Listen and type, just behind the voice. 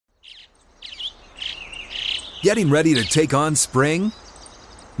Getting ready to take on spring?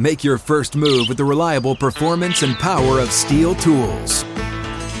 Make your first move with the reliable performance and power of Steel tools.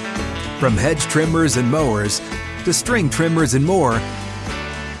 From hedge trimmers and mowers to string trimmers and more,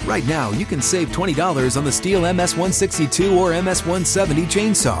 right now you can save $20 on the Steel MS-162 or MS-170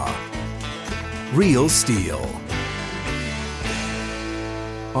 chainsaw. Real Steel.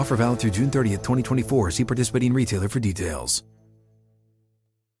 Offer valid through June 30th, 2024. See participating retailer for details.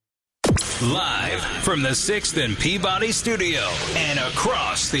 Live from the 6th and Peabody Studio and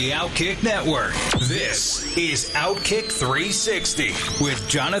across the Outkick Network, this is Outkick 360 with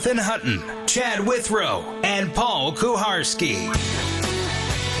Jonathan Hutton, Chad Withrow, and Paul Kuharsky.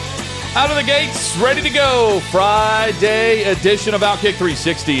 Out of the gates, ready to go. Friday edition of Outkick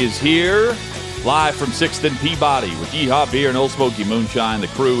 360 is here. Live from 6th and Peabody with Yeehaw Beer and Old Smoky Moonshine. The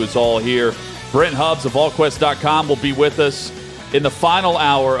crew is all here. Brent Hubbs of AllQuest.com will be with us. In the final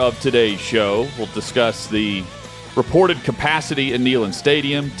hour of today's show, we'll discuss the reported capacity in Neyland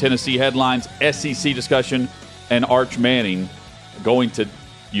Stadium, Tennessee headlines, SEC discussion, and Arch Manning going to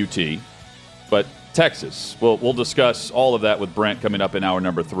UT. But Texas, we'll discuss all of that with Brent coming up in hour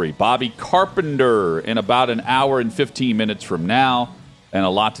number 3. Bobby Carpenter in about an hour and 15 minutes from now, and a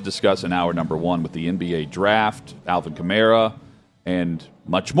lot to discuss in hour number 1 with the NBA draft, Alvin Kamara, and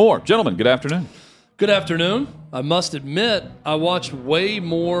much more. Gentlemen, good afternoon. Good afternoon. I must admit, I watched way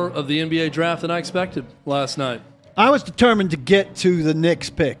more of the NBA draft than I expected last night. I was determined to get to the Knicks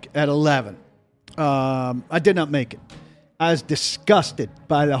pick at 11. I did not make it. I was disgusted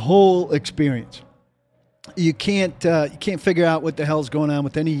by the whole experience. You can't figure out what the hell's going on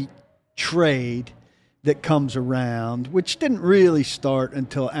with any trade that comes around, which didn't really start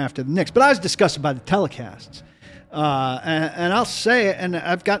until after the Knicks. But I was disgusted by the telecasts. And I'll say it, and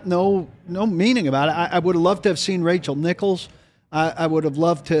I've got no meaning about it. I would have loved to have seen Rachel Nichols. I would have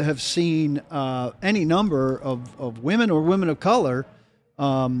loved to have seen any number of women or women of color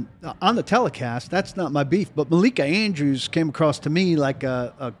on the telecast. That's not my beef. But Malika Andrews came across to me like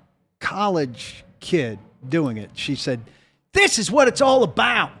a college kid doing it. She said, "This is what it's all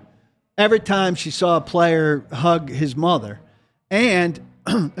about." Every time she saw a player hug his mother. And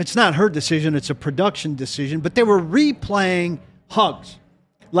it's not her decision, it's a production decision, but they were replaying hugs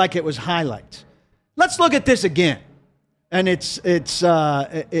like it was highlights. Let's look at this again. And it's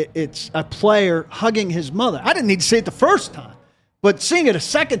a player hugging his mother. I didn't need to see it the first time, but seeing it a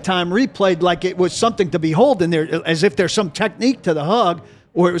second time replayed like it was something to behold in there, as if there's some technique to the hug,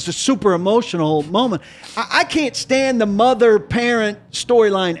 or it was a super emotional moment. I can't stand the mother-parent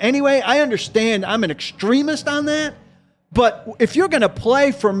storyline anyway. I understand I'm an extremist on that. But if you're going to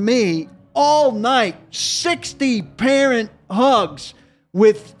play for me all night, 60 parent hugs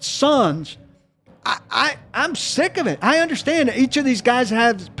with sons, I'm sick of it. I understand each of these guys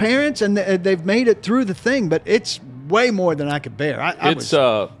have parents and they've made it through the thing, but it's way more than I could bear. I was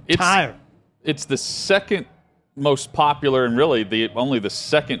tired. It's the second most popular and really the only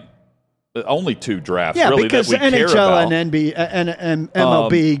two drafts really because that we care NHL about. and NBA and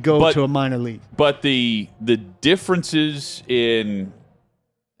MLB go to a minor league. But the differences in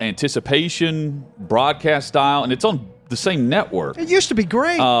anticipation, broadcast style, and it's on the same network. It used to be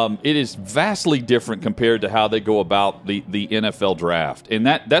great. It is vastly different compared to how they go about the NFL draft. And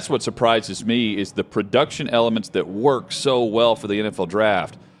that's what surprises me is the production elements that work so well for the NFL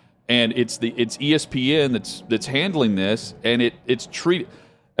draft. And it's ESPN that's handling this, and it's treated.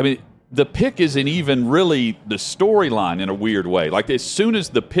 I mean, the pick isn't even really the storyline in a weird way. Like, as soon as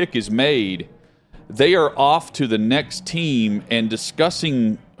the pick is made, they are off to the next team and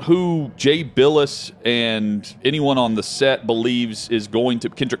discussing who Jay Billis and anyone on the set believes is going to,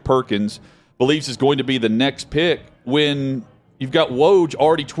 Kendrick Perkins, believes is going to be the next pick, when you've got Woj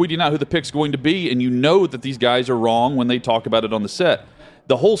already tweeting out who the pick's going to be, and you know that these guys are wrong when they talk about it on the set.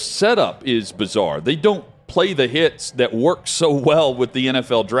 The whole setup is bizarre. They don't play the hits that work so well with the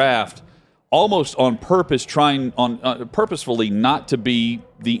NFL draft, almost on purpose, trying purposefully not to be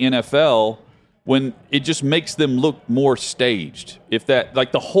the NFL, when it just makes them look more staged. If that,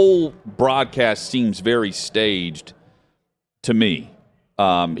 like, the whole broadcast seems very staged to me,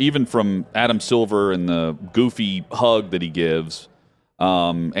 even from Adam Silver and the goofy hug that he gives,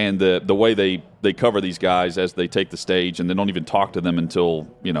 and the way they cover these guys as they take the stage and they don't even talk to them until,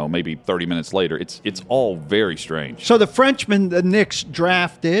 maybe 30 minutes later. It's all very strange. So the Frenchman the Knicks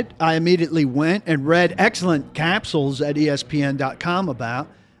drafted, I immediately went and read excellent capsules at ESPN.com about.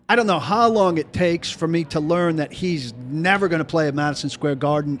 I don't know how long it takes for me to learn that he's never going to play at Madison Square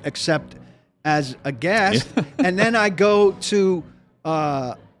Garden except as a guest. And then I go to,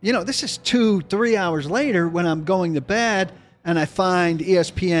 this is 2-3 hours later when I'm going to bed, and I find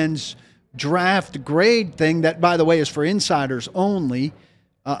ESPN's draft grade thing that, by the way, is for insiders only.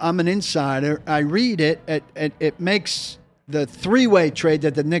 I'm an insider. I read it. It makes the three-way trade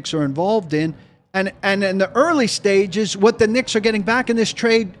that the Knicks are involved in. And in the early stages, what the Knicks are getting back in this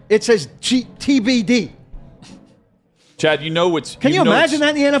trade, it says TBD. Chad, you know what's... Can you imagine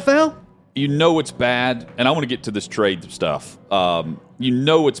that in the NFL? You know it's bad, and I want to get to this trade stuff. You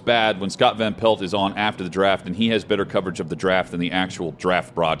know it's bad when Scott Van Pelt is on after the draft, and he has better coverage of the draft than the actual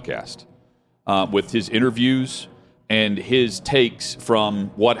draft broadcast. With his interviews and his takes from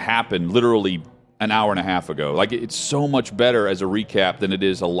what happened literally an hour and a half ago. Like, it's so much better as a recap than it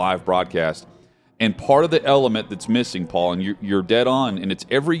is a live broadcast. And part of the element that's missing, Paul, and you're dead on, and it's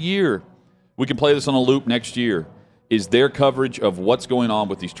every year, we can play this on a loop next year, is their coverage of what's going on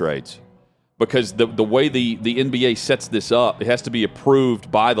with these trades. Because the way the NBA sets this up, it has to be approved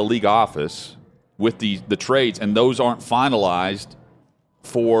by the league office with the trades, and those aren't finalized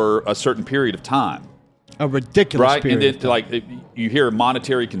for a certain period of time. A ridiculous period. And then, like, you hear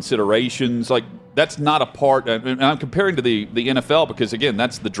monetary considerations, like, that's not a part, and I'm comparing to the NFL because, again,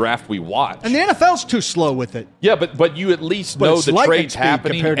 that's the draft we watch. And the NFL's too slow with it. Yeah, but you at least know the trade's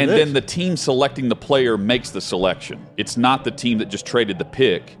happening, and then the team selecting the player makes the selection. It's not the team that just traded the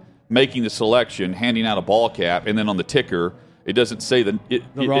pick making the selection, handing out a ball cap, and then on the ticker, it doesn't say the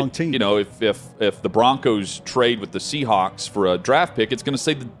wrong team. You know, if the Broncos trade with the Seahawks for a draft pick, it's going to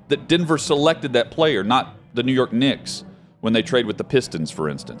say that Denver selected that player, not the New York Knicks when they trade with the Pistons, for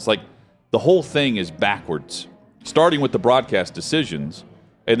instance. Like, the whole thing is backwards, starting with the broadcast decisions.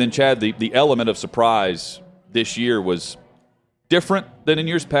 And then, Chad, the element of surprise this year was different than in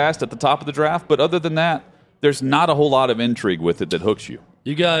years past at the top of the draft. But other than that, there's not a whole lot of intrigue with it that hooks you.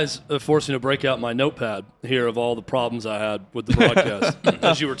 You guys are forcing me to break out my notepad here of all the problems I had with the broadcast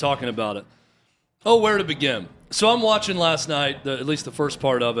as you were talking about it. Oh, where to begin? So I'm watching last night, at least the first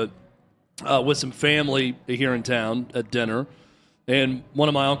part of it, with some family here in town at dinner. And one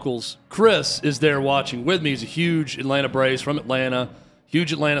of my uncles, Chris, is there watching with me. He's a huge Atlanta Braves from Atlanta,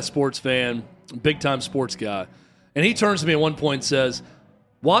 huge Atlanta sports fan, big-time sports guy. And he turns to me at one point and says,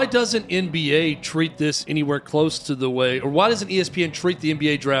 why doesn't NBA treat this anywhere close to the way, or why doesn't ESPN treat the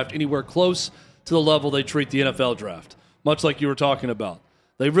NBA draft anywhere close to the level they treat the NFL draft? Much like you were talking about.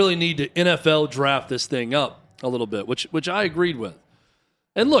 They really need to NFL draft this thing up a little bit, which I agreed with.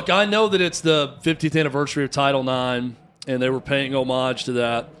 And look, I know that it's the 50th anniversary of Title IX, and they were paying homage to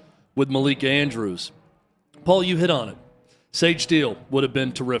that with Malika Andrews. Paul, you hit on it. Sage Steele would have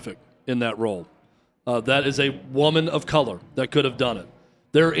been terrific in that role. That is a woman of color that could have done it.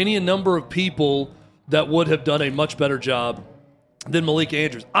 There are any number of people that would have done a much better job than Malika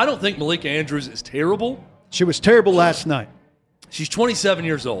Andrews. I don't think Malika Andrews is terrible. She was terrible last night. She's 27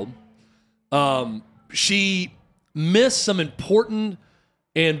 years old. She missed some important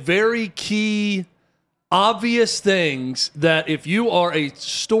and very key, obvious things that if you are a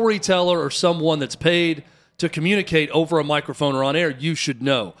storyteller or someone that's paid to communicate over a microphone or on air, you should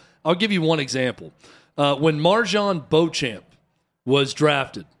know. I'll give you one example. When MarJon Beauchamp was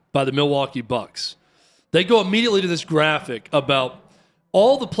drafted by the Milwaukee Bucks, they go immediately to this graphic about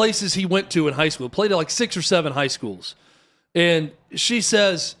all the places he went to in high school. Played at like 6 or 7 high schools. And she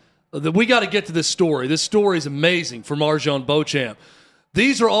says that we got to get to this story. This story is amazing for MarJon Beauchamp.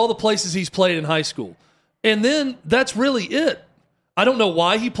 These are all the places he's played in high school. And then that's really it. I don't know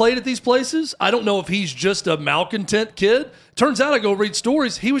why he played at these places. I don't know if he's just a malcontent kid. Turns out I go read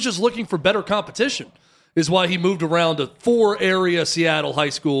stories. He was just looking for better competition, is why he moved around to 4 area Seattle high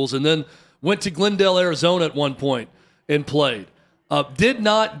schools and then went to Glendale, Arizona at one point and played. Did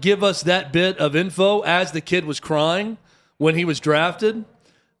not give us that bit of info as the kid was crying when he was drafted.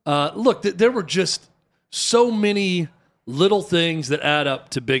 Look, there were just so many little things that add up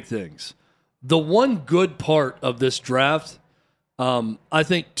to big things. The one good part of this draft, I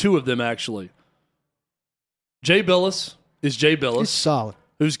think 2 of them actually. Jay Bilas is Jay Bilas. He's solid.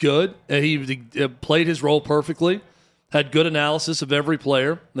 Who's good. He played his role perfectly, had good analysis of every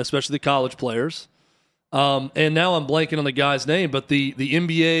player, especially the college players. And now I'm blanking on the guy's name, but the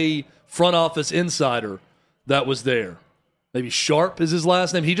NBA front office insider that was there. Maybe Sharp is his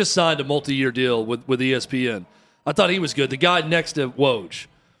last name. He just signed a multi-year deal with ESPN. I thought he was good. The guy next to Woj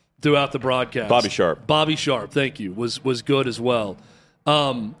throughout the broadcast. Bobby Sharp. Bobby Sharp, thank you, was good as well.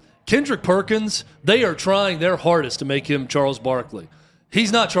 Kendrick Perkins, they are trying their hardest to make him Charles Barkley.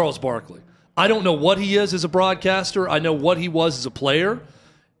 He's not Charles Barkley. I don't know what he is as a broadcaster. I know what he was as a player.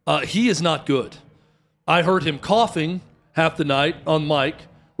 He is not good. I heard him coughing half the night on mic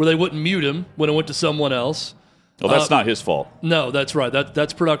where they wouldn't mute him when it went to someone else. Well, that's not his fault. No, that's right.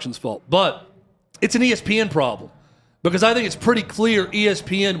 That's production's fault. But it's an ESPN problem Because I think it's pretty clear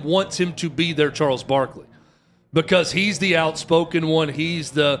ESPN wants him to be their Charles Barkley. Because he's the outspoken one.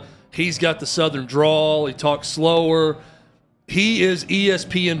 He's got the Southern drawl. He talks slower. He is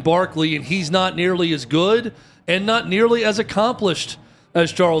ESPN Barkley, and he's not nearly as good and not nearly as accomplished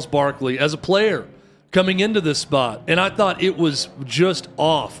as Charles Barkley as a player coming into this spot. And I thought it was just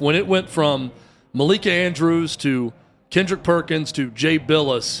off when it went from Malika Andrews to Kendrick Perkins to Jay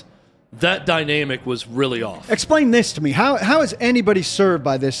Billis. That dynamic was really off. Explain this to me. How is anybody served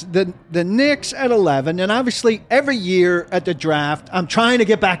by this? The Knicks at 11, and obviously every year at the draft, I'm trying to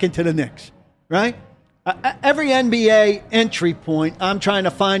get back into the Knicks, right? Every NBA entry point, I'm trying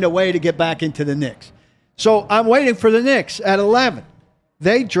to find a way to get back into the Knicks. So I'm waiting for the Knicks at 11.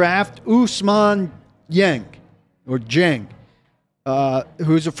 They draft Ousmane Dieng,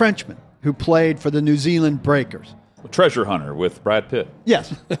 who's a Frenchman who played for the New Zealand Breakers. Treasure Hunter with Brad Pitt.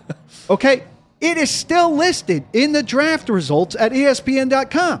 Yes. Okay. It is still listed in the draft results at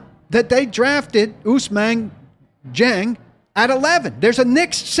ESPN.com that they drafted Ousmane Dieng at 11. There's a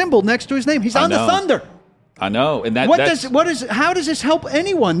Knicks symbol next to his name. He's on the Thunder. I know. And how does this help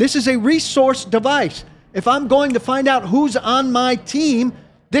anyone? This is a resource device. If I'm going to find out who's on my team,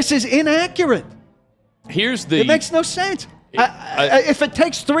 this is inaccurate. It makes no sense. If it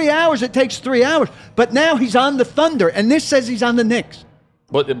takes 3 hours, it takes 3 hours. But now he's on the Thunder, and this says he's on the Knicks.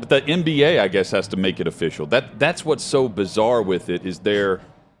 But the NBA, I guess, has to make it official. That's what's so bizarre with it is their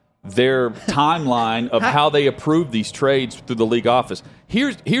timeline of how they approve these trades through the league office.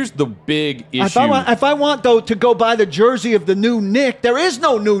 Here's the big issue. If I want, though, to go buy the jersey of the new Knick, there is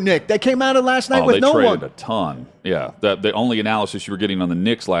no new Knick. They came out of last night with no one. They traded a ton. Yeah. The only analysis you were getting on the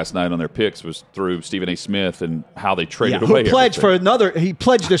Knicks last night on their picks was through Stephen A. Smith and how they traded away. He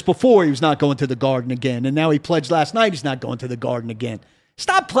pledged this before he was not going to the Garden again, and now he pledged last night he's not going to the Garden again.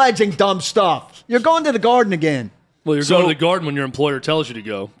 Stop pledging dumb stuff. You're going to the Garden again. Well, you're going to the Garden when your employer tells you to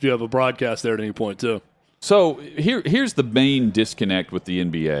go. If you have a broadcast there at any point, too. So here's the main disconnect with the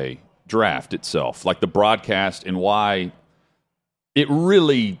NBA draft itself, like the broadcast and why it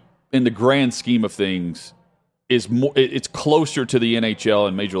really, in the grand scheme of things, it's closer to the NHL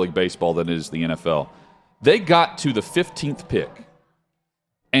and Major League Baseball than it is the NFL. They got to the 15th pick,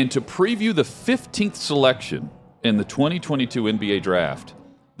 and to preview the 15th selection in the 2022 NBA draft,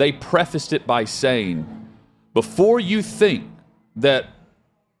 they prefaced it by saying, before you think that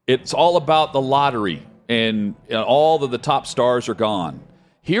it's all about the lottery and all of the top stars are gone,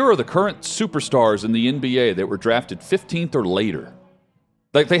 here are the current superstars in the NBA that were drafted 15th or later.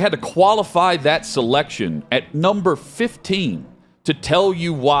 Like they had to qualify that selection at number 15 to tell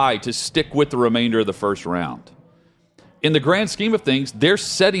you why to stick with the remainder of the first round. In the grand scheme of things, they're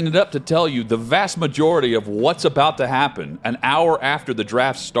setting it up to tell you the vast majority of what's about to happen an hour after the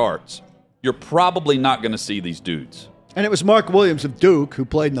draft starts. You're probably not going to see these dudes. And it was Mark Williams of Duke who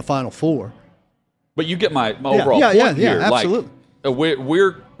played in the Final Four. But you get my overall point here. Yeah, absolutely. Like,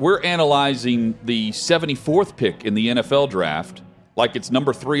 we're analyzing the 74th pick in the NFL draft like it's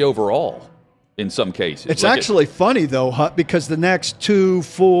number 3 overall in some cases. It's actually funny, though, Hut, because the next 2,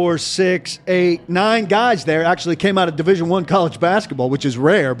 4, 6, 8, 9 guys there actually came out of Division I college basketball, which is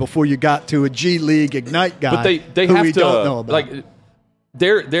rare before you got to a G League Ignite guy but they who have we to, don't know about. Like,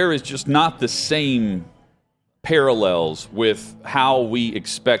 there is just not the same parallels with how we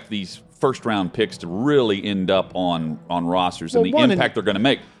expect these first-round picks to really end up on rosters and the impact they're going to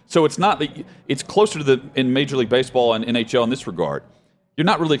make. So it's closer to in Major League Baseball and NHL in this regard. You're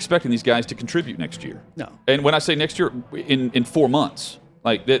not really expecting these guys to contribute next year. No. And when I say next year, in 4 months,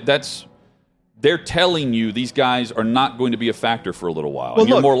 like they're telling you these guys are not going to be a factor for a little while. Well, and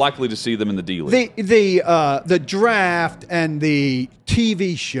you're more likely to see them in the D League. The draft and the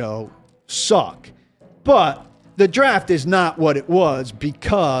TV show suck, but the draft is not what it was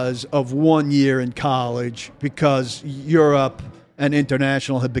because of 1 year in college, because Europe and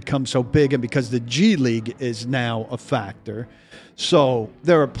international have become so big, and because the G League is now a factor. So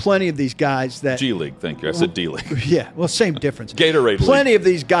there are plenty of these guys that... G League, thank you. I said D League. Yeah, well, same difference. Gatorade Plenty League. of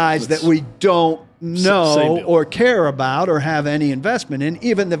these guys that we don't know or care about or have any investment in.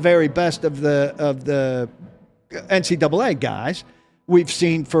 Even the very best of the NCAA guys we've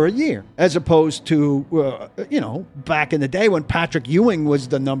seen for a year, as opposed to, back in the day when Patrick Ewing was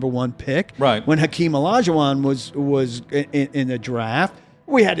the number 1 pick, right? When Hakeem Olajuwon was in the draft.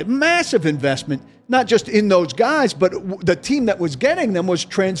 We had a massive investment, not just in those guys, but the team that was getting them was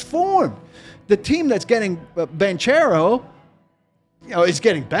transformed. The team that's getting Banchero, is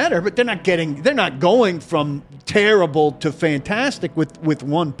getting better, but they're not going from terrible to fantastic with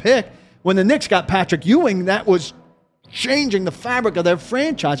 1 pick. When the Knicks got Patrick Ewing, that was changing the fabric of their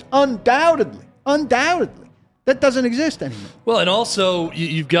franchise, undoubtedly. That doesn't exist anymore. Well, and also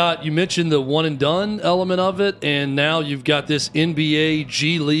you mentioned the one and done element of it, and now you've got this NBA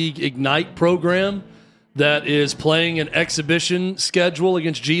G League Ignite program that is playing an exhibition schedule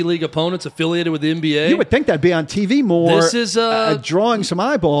against G League opponents affiliated with the NBA. You would think that'd be on TV more. This is drawing some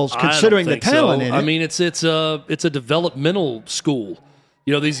eyeballs, considering the talent in it. I mean, it's a developmental school.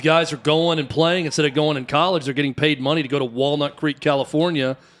 You know, these guys are going and playing instead of going in college. They're getting paid money to go to Walnut Creek,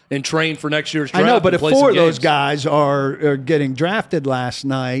 California, and train for next year's draft. I know, but if 4 of those games. guys are getting drafted last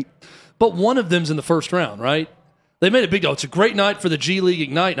night. But one of them's in the first round, right? They made a big deal. It's a great night for the G League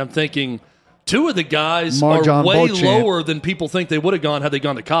Ignite, and I'm thinking 2 of the guys Marjon are way Beauchamp. lower than people think they would have gone had they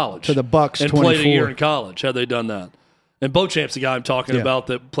gone to college. To the Bucks, and 24. played a year in college had they done that. And Beauchamp's the guy I'm talking about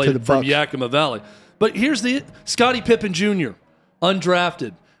that played the from Bucks. Yakima Valley. But here's the Scottie Pippen Jr.,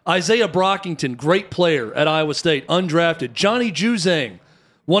 undrafted. Isaiah Brockington, great player at Iowa State, undrafted. Johnny Juzang,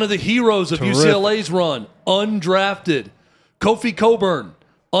 one of the heroes of UCLA's run, undrafted. Kofi Coburn,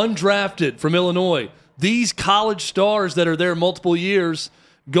 undrafted from Illinois. These college stars that are there multiple years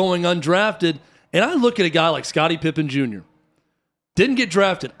going undrafted. And I look at a guy like Scottie Pippen Jr., didn't get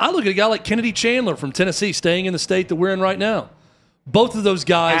drafted. I look at a guy like Kennedy Chandler from Tennessee, staying in the state that we're in right now. Both of those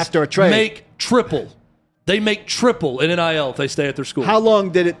guys After a trade. make triple. They make triple in NIL if they stay at their school. How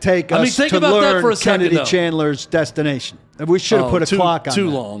long did it take us think to about that learn for a second, Kennedy though. Chandler's destination? We should have put a clock on Too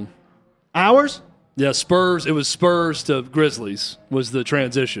that. long. Hours? Yeah, Spurs. It was Spurs to Grizzlies was the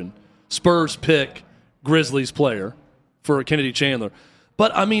transition. Spurs pick Grizzlies player for Kennedy Chandler.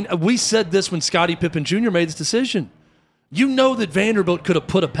 But, I mean, we said this when Scottie Pippen Jr. made this decision. You know that Vanderbilt could have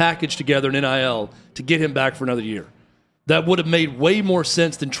put a package together in NIL to get him back for another year. That would have made way more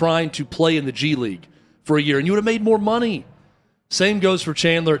sense than trying to play in the G League for a year, and you would have made more money. Same goes for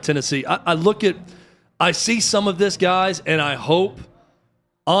Chandler at Tennessee. I see some of this, guys, and I hope,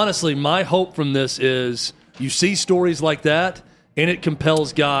 honestly, my hope from this is you see stories like that, and it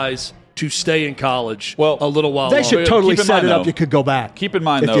compels guys to stay in college a little while They longer. should totally Keep in set mind, it up. though, You could go back. Keep in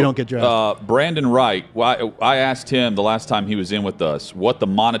mind, if though, you don't get drafted. Brandon Wright, I asked him the last time he was in with us what the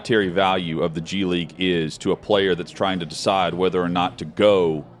monetary value of the G League is to a player that's trying to decide whether or not to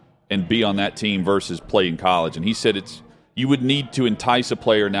go and be on that team versus play in college. And he said you would need to entice a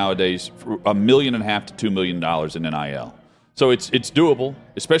player nowadays for $1.5 million to $2 million in NIL. So it's doable,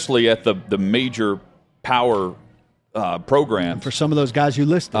 especially at the major power programs. For some of those guys you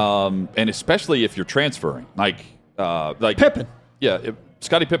listed. And especially if you're transferring, like Pippen. Yeah,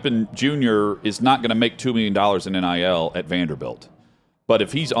 Scottie Pippen Jr. is not going to make $2 million in NIL at Vanderbilt. But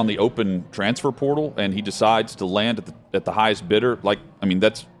if he's on the open transfer portal and he decides to land at the highest bidder,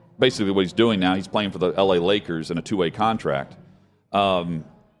 that's basically what he's doing now. He's playing for the LA Lakers in a 2-way contract.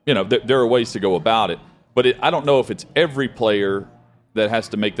 There are ways to go about it. But I don't know if it's every player that has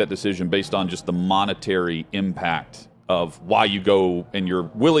to make that decision based on just the monetary impact of why you go and you're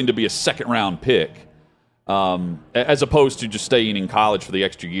willing to be a second-round pick as opposed to just staying in college for the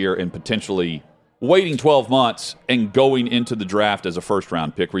extra year and potentially waiting 12 months and going into the draft as a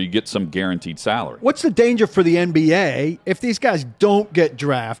first-round pick where you get some guaranteed salary. What's the danger for the NBA? If these guys don't get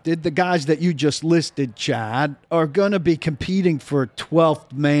drafted, the guys that you just listed, Chad, are going to be competing for a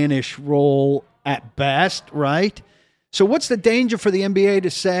 12th man-ish role at best, right? So what's the danger for the NBA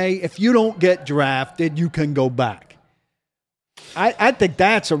to say, if you don't get drafted, you can go back? I think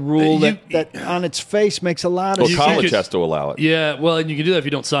that's a rule that on its face makes a lot of sense. College has to allow it. Yeah, well, and you can do that if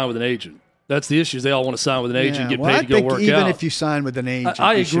you don't sign with an agent. That's the issue. They all want to sign with an agent, get paid to go work out. Even if you sign with an agent,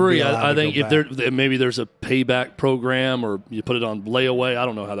 I you should agree. be allowed I to think go back. maybe there's a payback program or you put it on layaway. I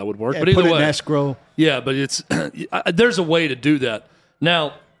don't know how that would work, Yeah, but either put it way, in escrow. Yeah, but it's there's a way to do that.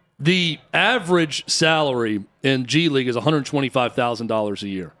 Now, the average salary in G League is $125,000 a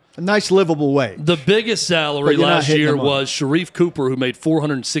year. A nice livable wage. The biggest salary But you're not last hitting year them up. was Sharif Cooper, who made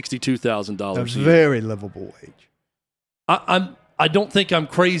 $462,000 A a year. very livable wage. I don't think I'm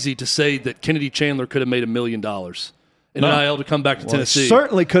crazy to say that Kennedy Chandler could have made $1 million in NIL to come back to Tennessee.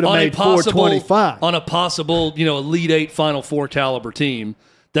 Certainly could have On a made possible- $425 on a possible, Elite Eight, Final Four caliber team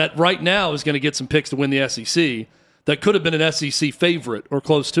that right now is going to get some picks to win the SEC. That could have been an SEC favorite or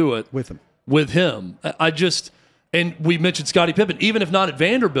close to it with him. And we mentioned Scottie Pippen. Even if not at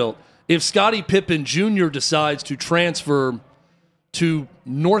Vanderbilt, if Scottie Pippen Jr. decides to transfer to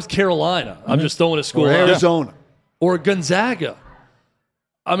North Carolina, I'm just throwing a school Or out. Arizona. Or Gonzaga.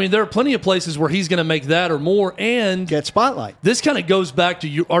 I mean, there are plenty of places where he's going to make that or more and get spotlight. This kind of goes back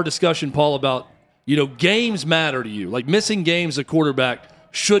to our discussion, Paul, about, games matter to you. Like missing games at quarterback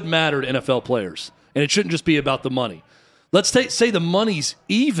should matter to NFL players. And it shouldn't just be about the money. Let's say the money's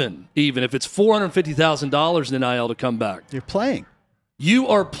even if it's $450,000 in NIL to come back. You're playing. you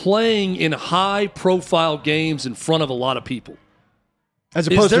are playing in high-profile games in front of a lot of people. As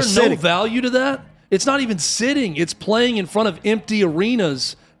opposed to Is there sitting. no value to that? It's not even sitting. It's playing in front of empty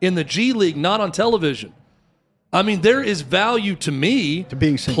arenas in the G League, not on television. I mean, there is value to me To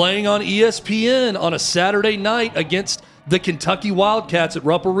being seen. playing on ESPN on a Saturday night against the Kentucky Wildcats at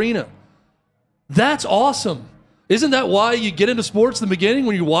Rupp Arena. That's awesome. Isn't that why you get into sports in the beginning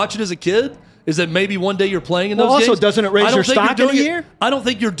when you watch it as a kid? Is that maybe one day you're playing in those Well, also, games? doesn't it raise I don't your think you're stock in a doing it- year? I don't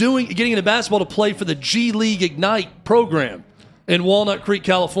think you're getting into basketball to play for the G League Ignite program in Walnut Creek,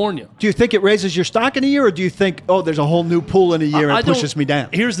 California. Do you think it raises your stock in a year, or do you think, oh, there's a whole new pool in a year and it don't- pushes me down?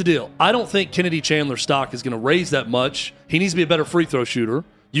 Here's the deal. I don't think Kennedy Chandler's stock is going to raise that much. He needs to be a better free throw shooter.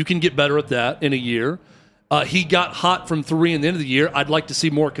 You can get better at that in a year. He got hot from three in the end of the year. I'd like to see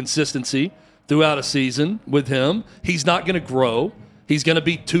more consistency throughout a season with him. He's not going to grow. He's going to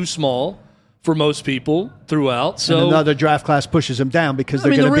be too small for most people throughout. So And another draft class pushes him down because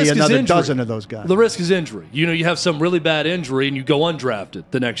there's the going to be risk is another injury. dozen of those guys. The risk is injury. You have some really bad injury and you go undrafted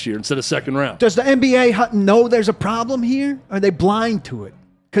the next year instead of second round. Does the NBA Hutton know there's a problem here? Are they blind to it?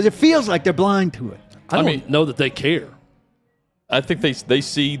 Because it feels like they're blind to it. I don't know that they care. I think they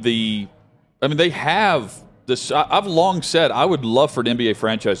see the. I mean, they have this. I've long said I would love for an NBA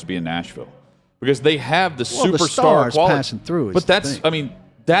franchise to be in Nashville because they have the Well, the superstar stars quality. passing through is But the that's. thing. I mean,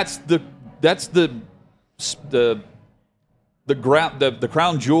 that's the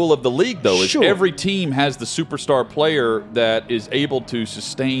crown jewel of the league, though. Is Sure. every team has the superstar player that is able to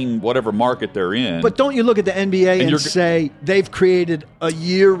sustain whatever market they're in. But don't you look at the NBA and you're- say they've created a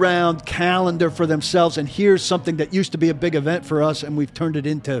year-round calendar for themselves, and here's something that used to be a big event for us, and we've turned it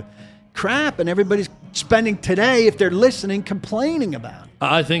into crap, and everybody's spending today, if they're listening, complaining about it.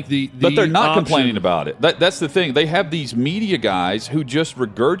 I think But they're not option- complaining about it. That's the thing. They have these media guys who just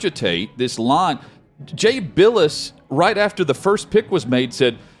regurgitate this line. Jay Billis, right after the first pick was made,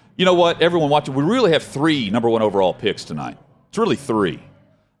 said, you know what, everyone watching, we really have 3 number 1 overall picks tonight. It's really 3.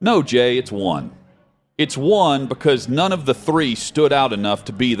 No, Jay, it's 1. It's 1 because none of the 3 stood out enough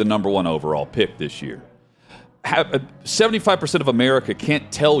to be the number 1 overall pick this year. 75% of America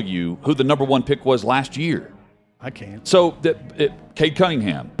can't tell you who the number 1 pick was last year. I can't. So, Cade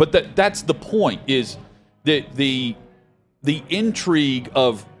Cunningham. But that's the point, is the intrigue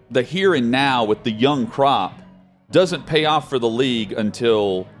of the here and now with the young crop doesn't pay off for the league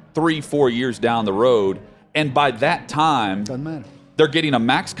until 3-4 years down the road. And by that time, Doesn't matter. they're getting a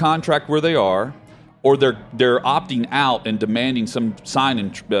max contract where they are, or they're opting out and demanding some sign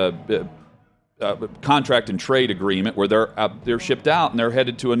and contract and trade agreement where they're shipped out and they're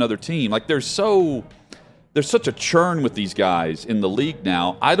headed to another team. Like there's such a churn with these guys in the league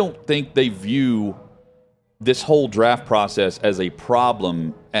now. I don't think they view this whole draft process as a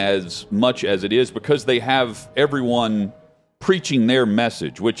problem as much as it is, because they have everyone preaching their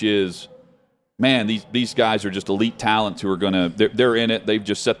message, which is, man, these guys are just elite talents who are they're in it. They've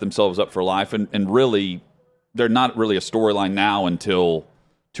just set themselves up for life, and really, they're not really a storyline now until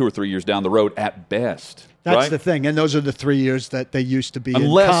 2 or 3 years down the road at best. That's right? the thing, and those are the 3 years that they used to be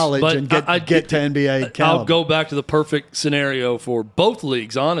Unless- in college But and get to NBA caliber. I'll go back to the perfect scenario for both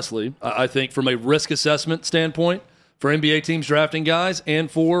leagues, honestly. I think from a risk assessment standpoint for NBA teams drafting guys and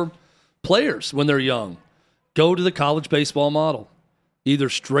for players when they're young, go to the college baseball model, either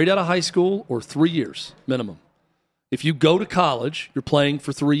straight out of high school or 3 years minimum. If you go to college, you're playing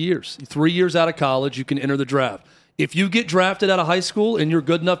for 3 years. 3 years out of college, you can enter the draft. If you get drafted out of high school and you're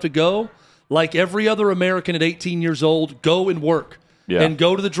good enough to go, like every other American at 18 years old, go and work. Yeah. And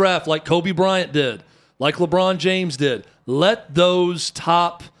go to the draft like Kobe Bryant did, like LeBron James did. Let those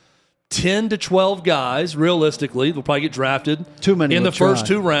top 10 to 12 guys, realistically, they'll probably get drafted Too many in will the first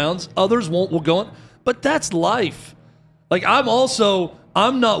try. 2 rounds. Others won't, will go on. But that's life. Like,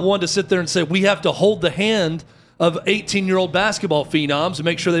 I'm not one to sit there and say we have to hold the hand of 18-year-old basketball phenoms and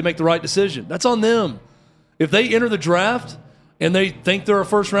make sure they make the right decision. That's on them. If they enter the draft and they think they're a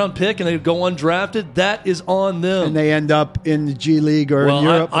first-round pick and they go undrafted, that is on them. and they end up in the G League or in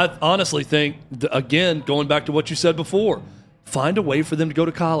Europe. I honestly think, again, going back to what you said before, find a way for them to go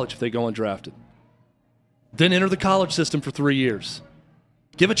to college if they go undrafted. Then enter the college system for 3 years.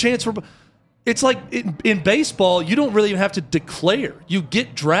 Give a chance for... It's like in baseball, you don't really even have to declare. You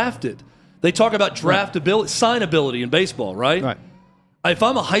get drafted. They talk about draftability, signability in baseball, right? Right. If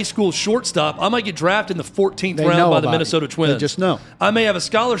I'm a high school shortstop, I might get drafted in the 14th They round know by the about Minnesota it. Twins. They just know. I may have a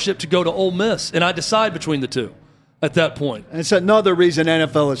scholarship to go to Ole Miss, and I decide between the two at that point. And it's another reason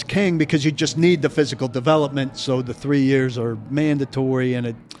NFL is king, because you just need the physical development. So the 3 years are mandatory,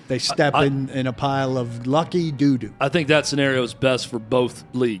 and they step in a pile of lucky doo-doo. I think that scenario is best for both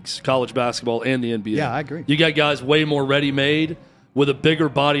leagues, college basketball and the NBA. Yeah, I agree. You got guys way more ready-made, with a bigger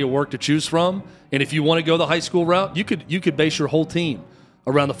body of work to choose from. And if you want to go the high school route, you could base your whole team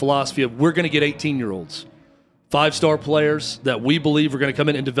around the philosophy of we're going to get 18-year-olds, 5-star players that we believe are going to come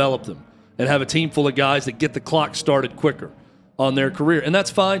in and develop them and have a team full of guys that get the clock started quicker on their career. And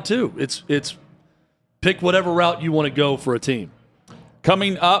that's fine, too. It's pick whatever route you want to go for a team.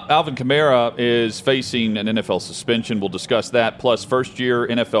 Coming up, Alvin Kamara is facing an NFL suspension. We'll discuss that, plus first-year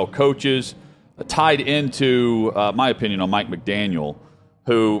NFL coaches tied into my opinion on Mike McDaniel,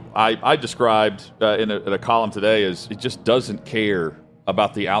 who I described in a column today as he just doesn't care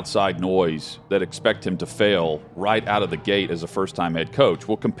about the outside noise that expect him to fail right out of the gate as a first-time head coach.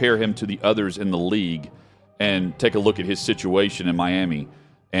 We'll compare him to the others in the league and take a look at his situation in Miami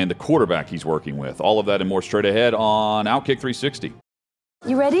and the quarterback he's working with. All of that and more straight ahead on Outkick 360.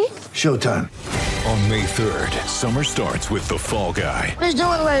 You ready? Showtime. On May 3rd, summer starts with The Fall Guy. Let's do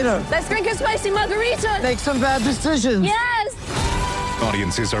it later. Let's drink a spicy margarita. Make some bad decisions. Yes.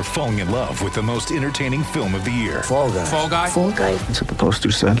 Audiences are falling in love with the most entertaining film of the year. Fall Guy. Fall Guy? Fall Guy. That's what the poster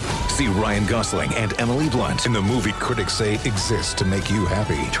said. See Ryan Gosling and Emily Blunt in the movie critics say exists to make you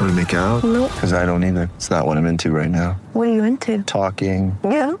happy. Trying to make it out? Nope. Because I don't either. It's not what I'm into right now. What are you into? Talking.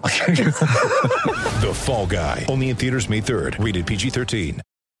 Yeah. The Fall Guy. Only in theaters May 3rd. Rated PG-13.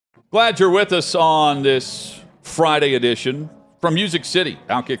 Glad you're with us on this Friday edition from Music City.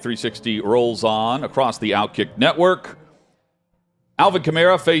 Outkick 360 rolls on across the Outkick network. Alvin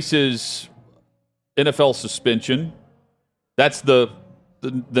Kamara faces NFL suspension. That's the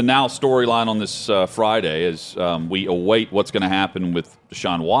now storyline on this Friday as we await what's going to happen with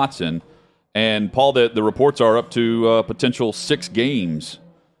Deshaun Watson. And, Paul, the reports are up to potential 6 games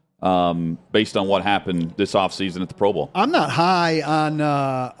based on what happened this offseason at the Pro Bowl. I'm not high on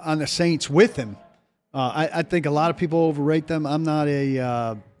the Saints with him. I think a lot of people overrate them. I'm not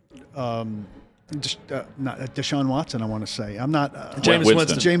not Deshaun Watson, I want to say. I'm not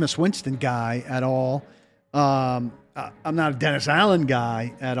Jameis Winston guy at all. I'm not a Dennis Allen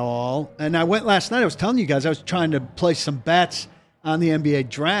guy at all. And I went last night, I was telling you guys, I was trying to place some bets on the NBA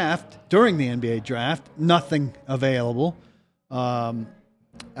draft, during the NBA draft. Nothing available at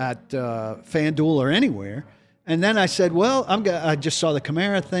FanDuel or anywhere. And then I said, well, I just saw the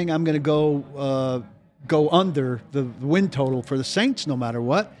Kamara thing. I'm going to go under the win total for the Saints no matter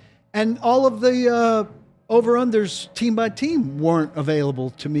what. And all of the over-unders team by team weren't available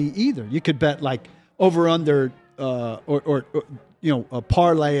to me either. You could bet like over-under or a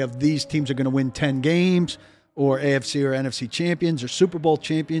parlay of these teams are going to win 10 games or AFC or NFC champions or Super Bowl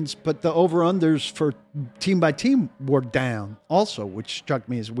champions. But the over-unders for team by team were down also, which struck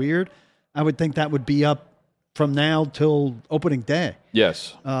me as weird. I would think that would be up from now till opening day.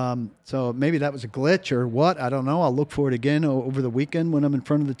 Yes. So maybe that was a glitch or what. I don't know. I'll look for it again over the weekend when I'm in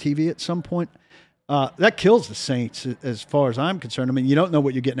front of the TV at some point. That kills the Saints as far as I'm concerned. I mean, you don't know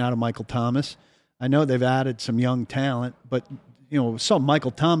what you're getting out of Michael Thomas. I know they've added some young talent, but saw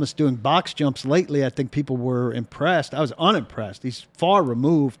Michael Thomas doing box jumps lately. I think people were impressed. I was unimpressed. He's far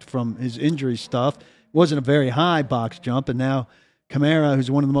removed from his injury stuff. Wasn't a very high box jump, and now Kamara, who's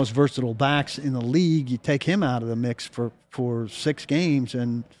one of the most versatile backs in the league, you take him out of the mix for 6 games,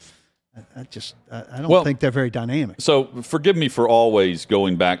 and I don't think they're very dynamic. So forgive me for always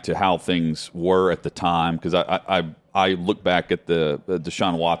going back to how things were at the time, because I look back at the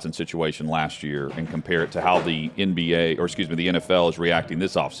Deshaun Watson situation last year and compare it to how the NFL is reacting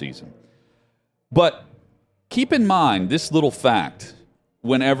this offseason. But keep in mind this little fact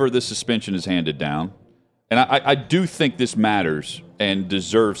whenever the suspension is handed down. And I do think this matters and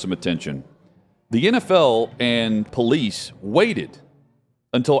deserves some attention. The NFL and police waited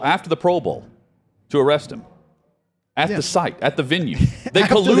until after the Pro Bowl to arrest him at the site, at the venue. They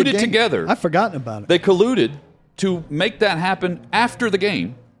colluded together. I've forgotten about it. They colluded to make that happen after the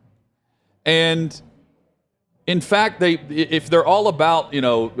game. And in fact, if they're all about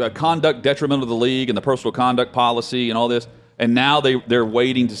conduct detrimental to the league and the personal conduct policy and all this, and now they're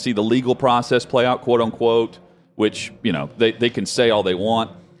waiting to see the legal process play out, quote unquote, which they can say all they want.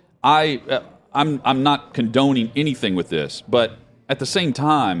 I'm not condoning anything with this, but at the same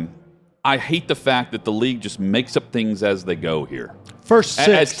time, I hate the fact that the league just makes up things as they go here. First 6.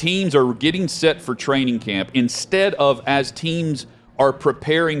 As teams are getting set for training camp, instead of as teams are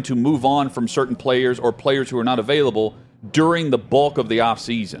preparing to move on from certain players or players who are not available during the bulk of the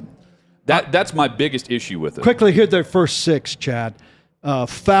offseason. That's my biggest issue with it. Quickly, here their first 6, Chad.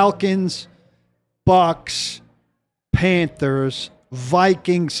 Falcons, Bucks, Panthers,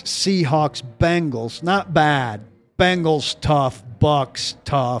 Vikings, Seahawks, Bengals. Not bad. Bengals tough, Bucks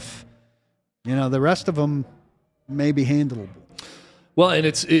tough. The rest of them may be handleable. Well, and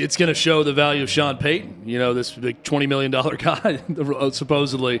it's going to show the value of Sean Payton, this big $20 million guy,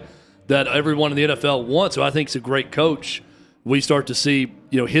 supposedly, that everyone in the NFL wants. So I think it's a great coach. We start to see,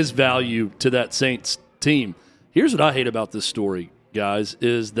 his value to that Saints team. Here's what I hate about this story, guys,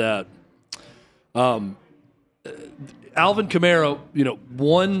 is that Alvin Kamara,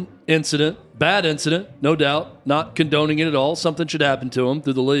 one incident, bad incident, no doubt, not condoning it at all. Something should happen to him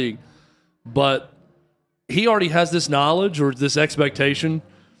through the league. But he already has this knowledge or this expectation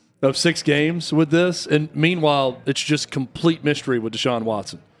of 6 games with this. And meanwhile, it's just complete mystery with Deshaun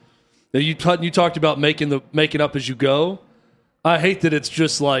Watson. Now, you talked about making up as you go. I hate that it's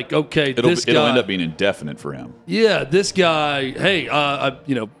just like, okay, it'll end up being indefinite for him. Yeah, this guy, hey, I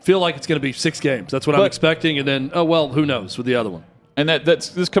feel like it's going to be 6 games. That's what I'm expecting. And then, who knows with the other one. And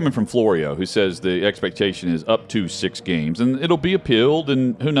that's coming from Florio, who says the expectation is up to 6 games. And it'll be appealed,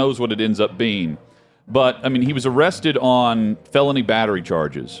 and who knows what it ends up being. But, he was arrested on felony battery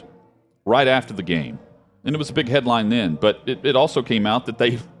charges right after the game. And it was a big headline then. But it also came out that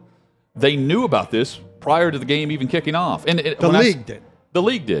they knew about this prior to the game even kicking off. And the league did. The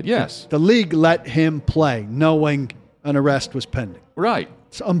league did, yes. The league let him play, knowing an arrest was pending. Right.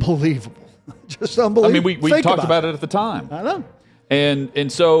 It's unbelievable. Just unbelievable. We talked about it at the time. I know.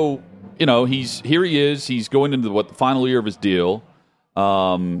 And so, he is. He's going into the final year of his deal.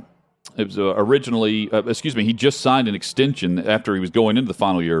 It was originally, he just signed an extension after he was going into the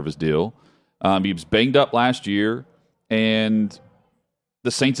final year of his deal. He was banged up last year, and the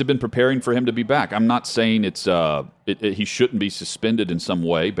Saints have been preparing for him to be back. I'm not saying he shouldn't be suspended in some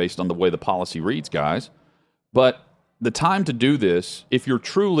way based on the way the policy reads, guys. But the time to do this, if you're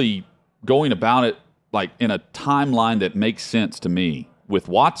truly going about it like in a timeline that makes sense to me, with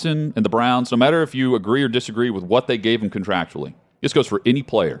Watson and the Browns, no matter if you agree or disagree with what they gave him contractually, this goes for any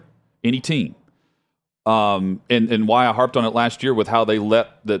player, any team. And why I harped on it last year with how they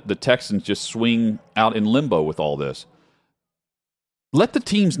let the Texans just swing out in limbo with all this. Let the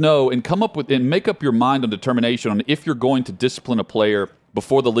teams know and come up with and make up your mind on determination on if you're going to discipline a player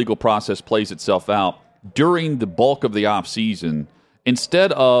before the legal process plays itself out during the bulk of the offseason,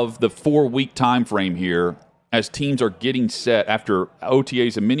 instead of the 4-week time frame here as teams are getting set after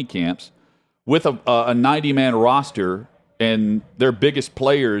OTAs and minicamps with a 90-man roster, and their biggest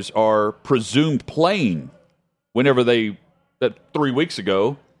players are presumed playing whenever 3 weeks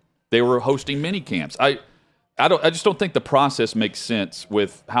ago they were hosting minicamps. I just don't think the process makes sense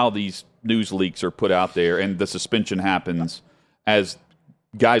with how these news leaks are put out there, and the suspension happens as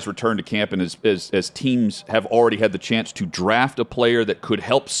guys return to camp and as teams have already had the chance to draft a player that could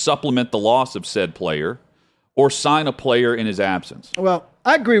help supplement the loss of said player or sign a player in his absence. Well,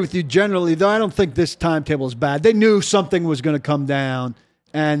 I agree with you generally, though I don't think this timetable is bad. They knew something was going to come down,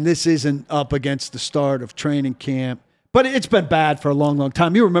 and this isn't up against the start of training camp. But it's been bad for a long, long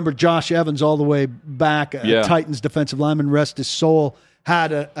time. You remember Josh Evans all the way back, Titans defensive lineman, rest his soul,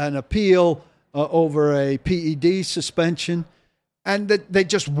 had an appeal over a PED suspension, and that they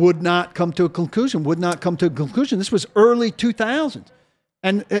just would not come to a conclusion, This was early 2000s.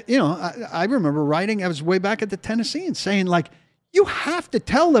 And, I remember writing, I was way back at the Tennessean, saying, you have to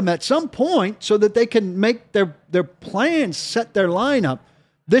tell them at some point so that they can make their plans, set their lineup.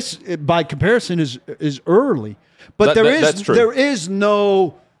 This, by comparison, is early. But there is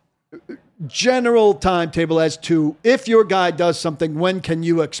no general timetable as to if your guy does something, when can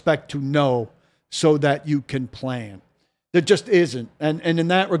you expect to know so that you can plan. There just isn't. And in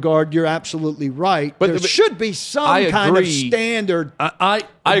that regard, you're absolutely right. But there should be some kind of standard. I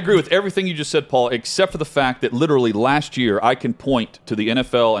agree with everything you just said, Paul, except for the fact that literally last year I can point to the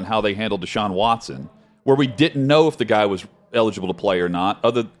NFL and how they handled Deshaun Watson, where we didn't know if the guy was eligible to play or not.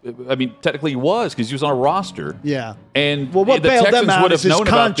 Technically he was because he was on a roster. Yeah. And what the bailed Texans them out would is have his known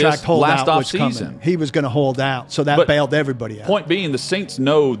about contract this last offseason. He was going to hold out, so that bailed everybody out. Point being, the Saints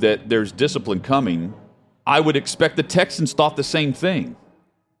know that there's discipline coming. I would expect the Texans thought the same thing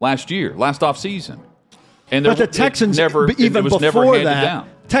last offseason. And but the Texans, never before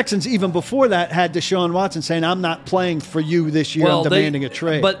that had Deshaun Watson saying, I'm not playing for you this year, I'm demanding a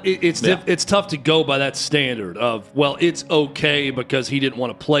trade. But it's tough to go by that standard of, it's okay because he didn't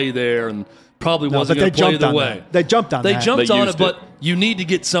want to play there and probably wasn't going to play either way. They jumped on it, but you need to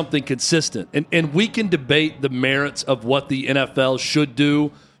get something consistent. And we can debate the merits of what the NFL should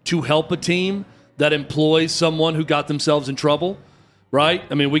do to help a team that employs someone who got themselves in trouble, right?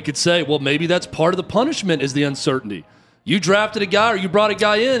 We could say, well, maybe that's part of the punishment is the uncertainty. You drafted a guy or you brought a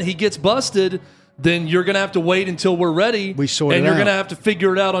guy in, he gets busted, then you're going to have to wait until we're ready. We sort it out. And you're going to have to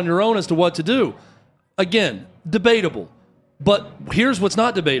figure it out on your own as to what to do. Again, debatable. But here's what's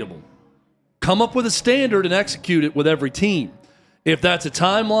not debatable. Come up with a standard and execute it with every team. If that's a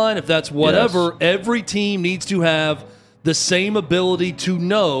timeline, if that's whatever, every team needs to have the same ability to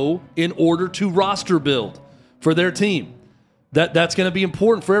know in order to roster build for their team. That's going to be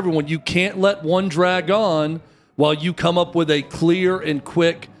important for everyone. You can't let one drag on while you come up with a clear and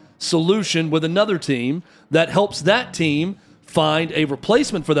quick solution with another team that helps that team find a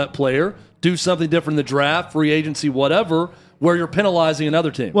replacement for that player, do something different in the draft, free agency, whatever, where you're penalizing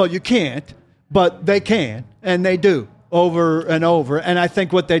another team. Well, you can't, but they can, and they do over and over. And I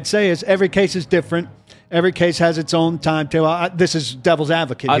think what they'd say is every case is different. Every case has its own timetable. This is devil's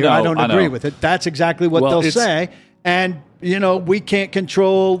advocate here. I don't agree with it. That's exactly what they'll say. And, we can't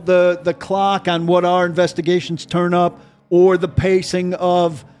control the clock on what our investigations turn up or the pacing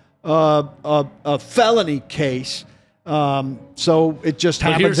of a felony case. So it just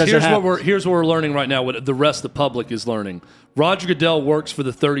happens as it happens. Here's what we're learning right now, what the rest of the public is learning. Roger Goodell works for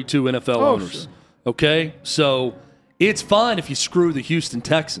the 32 NFL owners. Sure. Okay? So it's fine if you screw the Houston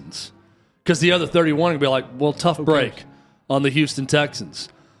Texans because the other 31 can be like, well, tough break on the Houston Texans.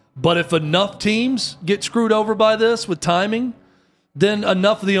 But if enough teams get screwed over by this with timing, then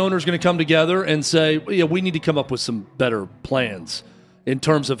enough of the owners are going to come together and say, we need to come up with some better plans in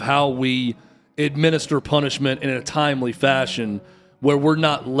terms of how we administer punishment in a timely fashion where we're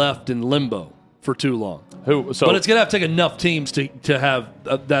not left in limbo for too long. But it's going to have to take enough teams to have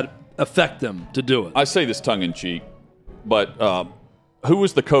that affect them to do it. I say this tongue-in-cheek, but who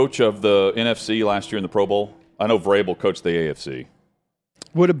was the coach of the NFC last year in the Pro Bowl? I know Vrabel coached the AFC.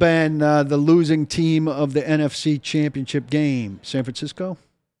 Would have been the losing team of the NFC Championship game. San Francisco?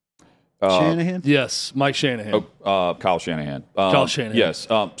 Shanahan? Yes, Mike Shanahan. Kyle Shanahan. Kyle Shanahan. Yes.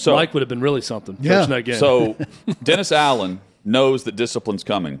 So Mike would have been really something coaching that game. So Dennis Allen knows that discipline's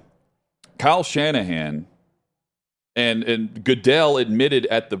coming. Kyle Shanahan and Goodell admitted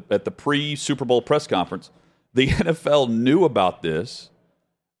at the pre-Super Bowl press conference, the NFL knew about this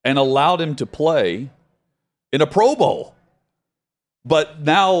and allowed him to play in a Pro Bowl. But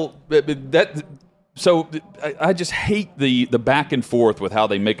now I just hate the back and forth with how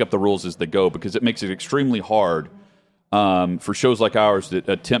they make up the rules as they go because it makes it extremely hard for shows like ours that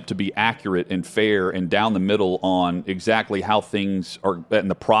attempt to be accurate and fair and down the middle on exactly how things are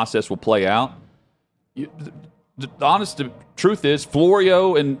and the process will play out. The honest truth is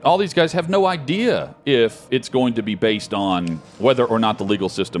Florio and all these guys have no idea if it's going to be based on whether or not the legal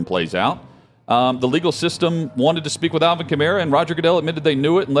system plays out. The legal system wanted to speak with Alvin Kamara, and Roger Goodell admitted they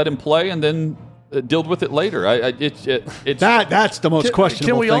knew it and let him play, and then dealt with it later. That's the most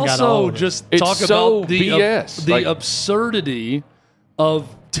questionable thing. Can we also just talk about the BS. The absurdity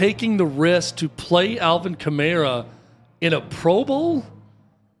of taking the risk to play Alvin Kamara in a Pro Bowl?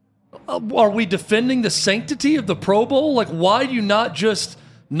 Are we defending the sanctity of the Pro Bowl? Like, why do you not just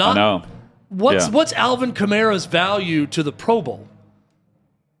not? I know. What's Alvin Kamara's value to the Pro Bowl?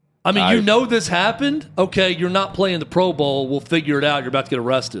 I mean, this happened. Okay, you're not playing the Pro Bowl. We'll figure it out. You're about to get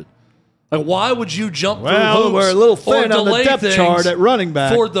arrested. Like, why would you jump through hoops we're a little thin or on the depth chart at running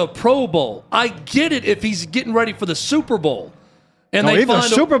back for the Pro Bowl? I get it if he's getting ready for the Super Bowl. And even a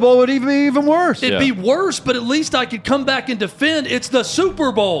Super Bowl would be even worse. It'd be worse, but at least I could come back and defend. It's the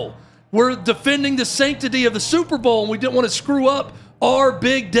Super Bowl. We're defending the sanctity of the Super Bowl, and we didn't want to screw up our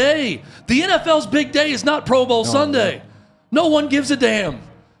big day. The NFL's big day is not Pro Bowl Sunday. No one gives a damn.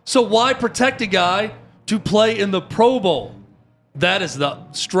 So why protect a guy to play in the Pro Bowl? That is the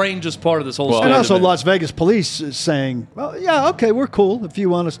strangest part of this whole story. And also Las Vegas police is saying, well, yeah, okay, we're cool. If you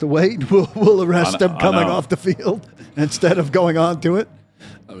want us to wait, we'll arrest them coming off the field instead of going on to it.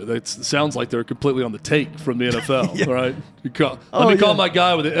 I mean, it sounds like they're completely on the take from the NFL, right? Let me call my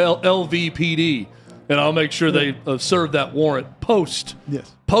guy with the LVPD, and I'll make sure they serve that warrant post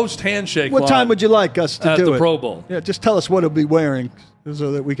handshake. What time would you like us to do at the Pro Bowl? Yeah, just tell us what he'll be wearing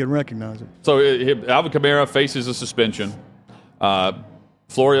so that we can recognize it. So Alvin Kamara faces a suspension.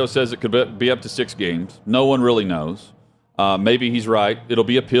 Florio says it could be up to 6 games. No one really knows. Maybe he's right. It'll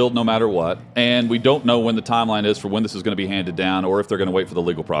be appealed no matter what. And we don't know when the timeline is for when this is going to be handed down or if they're going to wait for the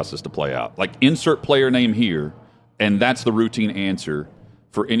legal process to play out. Like, insert player name here, and that's the routine answer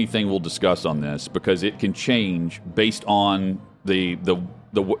for anything we'll discuss on this because it can change based on the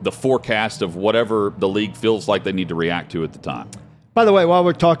forecast of whatever the league feels like they need to react to at the time. By the way, while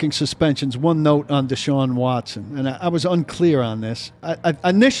we're talking suspensions, one note on Deshaun Watson, and I was unclear on this. I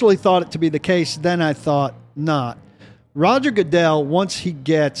initially thought it to be the case, then I thought not. Roger Goodell, once he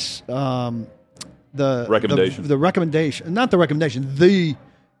gets the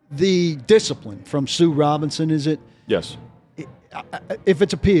discipline from Sue Robinson, is it? Yes. If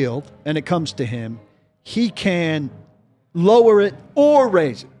it's appealed and it comes to him, he can lower it or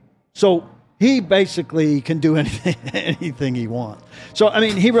raise it. So he basically can do anything he wants. So, I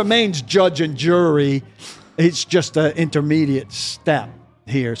mean, he remains judge and jury. It's just an intermediate step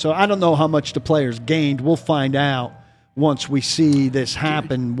here. So I don't know how much the players gained. We'll find out once we see this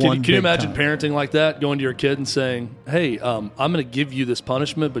happen. Can you imagine parenting like that, going to your kid and saying, hey, I'm going to give you this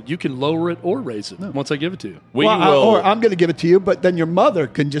punishment, but you can lower it or raise it once I give it to you? Or I'm going to give it to you, but then your mother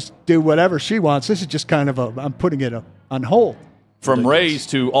can just do whatever she wants. This is just kind of I'm putting it on hold. From Rays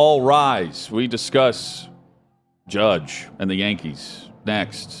to All Rise, we discuss Judge and the Yankees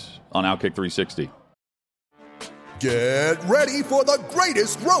next on Outkick 360. Get ready for the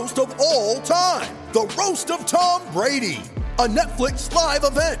greatest roast of all time, the Roast of Tom Brady, a Netflix live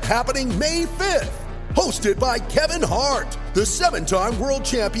event happening May 5th. Hosted by Kevin Hart, the 7-time world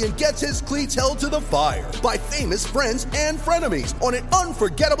champion gets his cleats held to the fire by famous friends and frenemies on an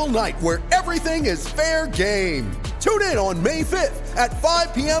unforgettable night where everything is fair game. Tune in on May 5th at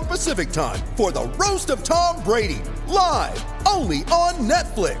 5 p.m. Pacific time for the Roast of Tom Brady, live only on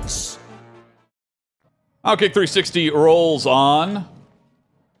Netflix. Outkick 360 rolls on.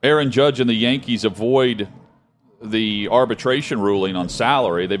 Aaron Judge and the Yankees avoid the arbitration ruling on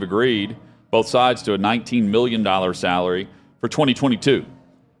salary. They've agreed, both sides, to a $19 million salary for 2022.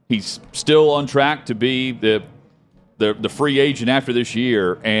 He's still on track to be the free agent after this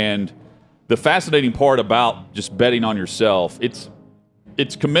year. And the fascinating part about just betting on yourself, it's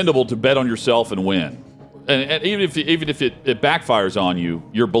commendable to bet on yourself and win. And even if it backfires on you,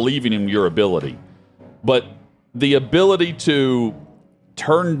 you're believing in your ability. But the ability to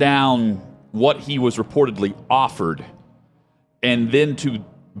turn down what he was reportedly offered and then to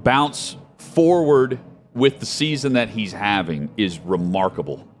bounce forward with the season that he's having is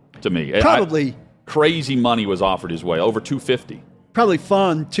remarkable to me. Probably crazy money was offered his way, over $250. Probably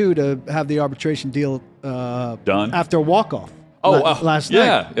fun, too, to have the arbitration deal done after a walk-off. Last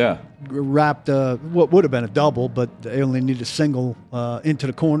night. Yeah. Wrapped what would have been a double, but they only needed a single into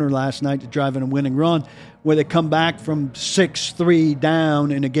the corner last night to drive in a winning run, where they come back from 6-3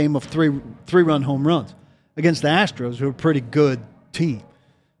 down in a game of three-run home runs against the Astros, who are a pretty good team.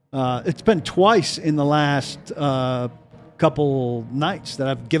 It's been twice in the last couple nights that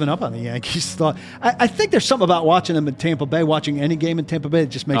I've given up on the Yankees. I think there's something about watching them in Tampa Bay, watching any game in Tampa Bay,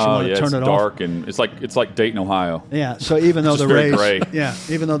 it just makes you want to turn it off. It's dark and it's like Dayton, Ohio. Yeah. So even though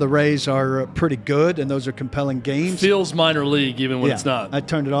even though the Rays are pretty good and those are compelling games, feels minor league even when it's not. I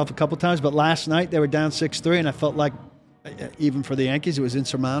turned it off a couple times, but last night they were down 6-3, and I felt like even for the Yankees it was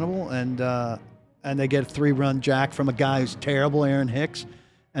insurmountable, and they get a 3-run jack from a guy who's terrible, Aaron Hicks,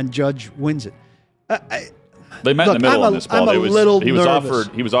 and Judge wins it. They met in the middle on this ball. He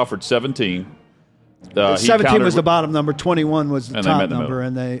was offered 17. 17 was the bottom number. 21 was the top number,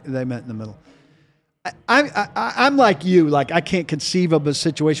 and they met in the middle. I'm like you. Like, I can't conceive of a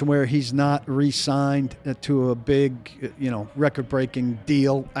situation where he's not re-signed to a big, record-breaking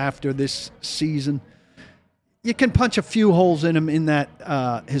deal after this season. You can punch a few holes in him in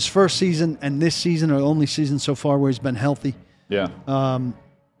that his first season and this season are the only season so far where he's been healthy. Yeah.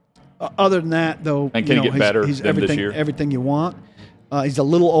 Other than that, though, and can he get better he's than this year? Everything you want. He's a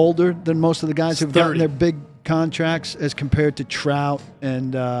little older than most of the guys who've gotten their big contracts as compared to Trout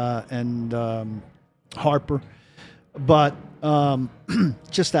and Harper. But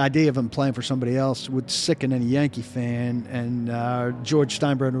just the idea of him playing for somebody else would sicken any Yankee fan, and George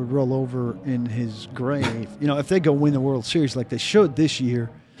Steinbrenner would roll over in his grave. If they go win the World Series like they should this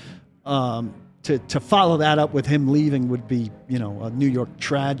year, to follow that up with him leaving would be, a New York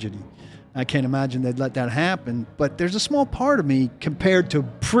tragedy. I can't imagine they'd let that happen. But there's a small part of me compared to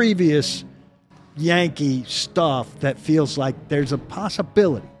previous Yankee stuff that feels like there's a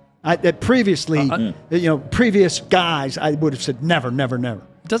possibility. That previously, previous guys, I would have said never, never, never.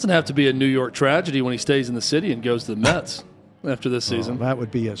 It doesn't have to be a New York tragedy when he stays in the city and goes to the Mets after this season. That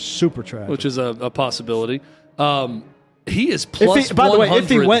would be a super tragedy. Which is a possibility. He is plus by the way, if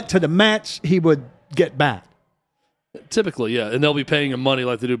he went to the Mets, he would get back. Typically, yeah. And they'll be paying him money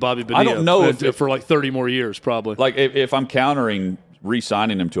like they do Bobby Bonilla. I don't know for like 30 more years, probably. Like, if I'm countering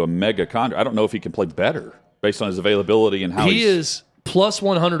re-signing him to a mega contract, I don't know if he can play better based on his availability and how he is plus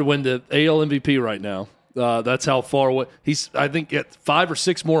 100 to win the AL MVP right now. That's how far away. He's, I think, at 5 or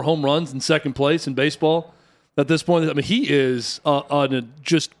 6 more home runs in second place in baseball at this point. I mean, he is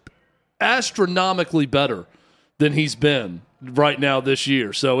just astronomically better than he's been right now this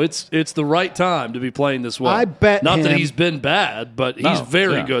year. So it's the right time to be playing this well. I bet Not that he's been bad, but he's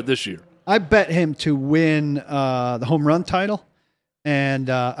very good this year. I bet him to win the home run title, and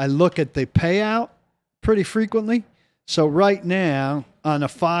I look at the payout pretty frequently. So right now, on a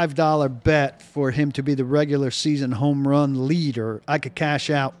 $5 bet for him to be the regular season home run leader, I could cash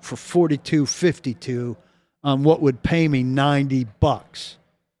out for $42.52 on what would pay me $90.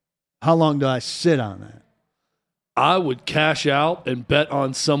 How long do I sit on that? I would cash out and bet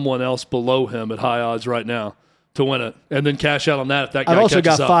on someone else below him at high odds right now to win it, and then cash out on that if that guy I've also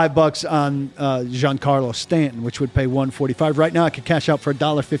got catches up. $5 on Giancarlo Stanton, which would pay $145. Right now, I could cash out for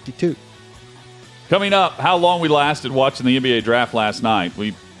 $1.52. Coming up, how long we lasted watching the NBA draft last night.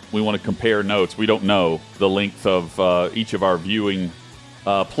 We want to compare notes. We don't know the length of each of our viewing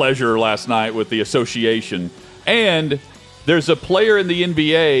pleasure last night with the association. And there's a player in the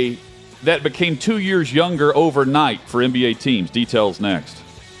NBA that became 2 years younger overnight for NBA teams. Details next.